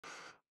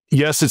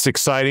yes, it's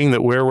exciting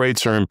that wear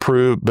rates are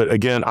improved, but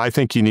again, I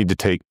think you need to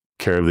take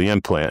care of the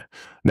implant.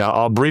 Now,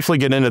 I'll briefly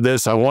get into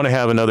this. I want to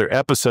have another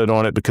episode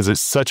on it because it's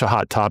such a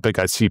hot topic.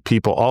 I see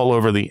people all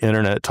over the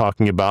internet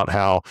talking about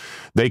how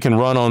they can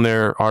run on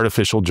their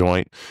artificial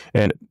joint.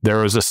 And there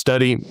was a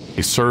study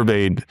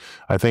surveyed,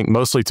 I think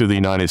mostly through the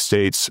United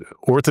States,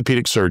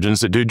 orthopedic surgeons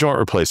that do joint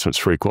replacements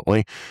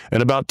frequently.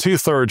 And about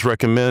 2/3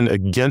 recommend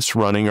against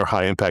running or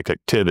high impact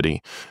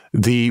activity.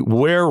 The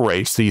wear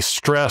rates, the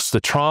stress, the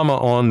trauma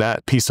on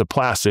that piece of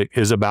plastic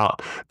is about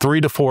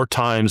 3 to 4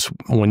 times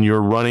when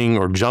you're running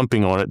or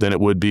jumping on it than it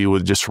would be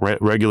with just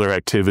regular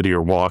activity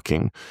or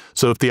walking.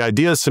 So if the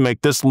idea is to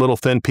make this little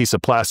thin piece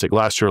of plastic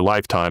last your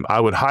lifetime, I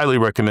would highly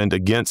recommend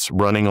against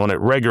running on it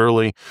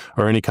regularly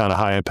or any kind of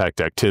high impact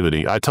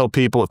activity. I tell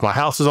people if my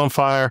house is on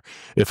fire,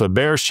 if a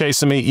bear's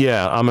chasing me,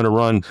 yeah, I'm going to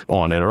run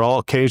on it, or I'll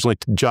occasionally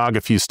jog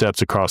a few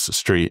steps across the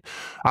street.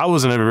 I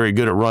wasn't ever very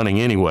good at running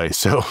anyway,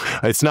 so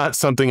it's not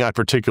something I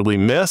particularly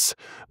miss,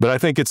 but I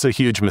think it's a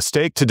huge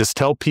mistake to just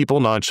tell people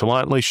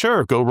nonchalantly,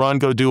 sure, go run,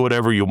 go do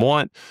whatever you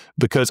want,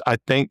 because I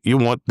think you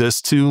want this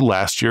to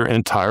last your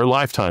entire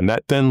lifetime,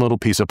 that thin little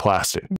piece of plastic.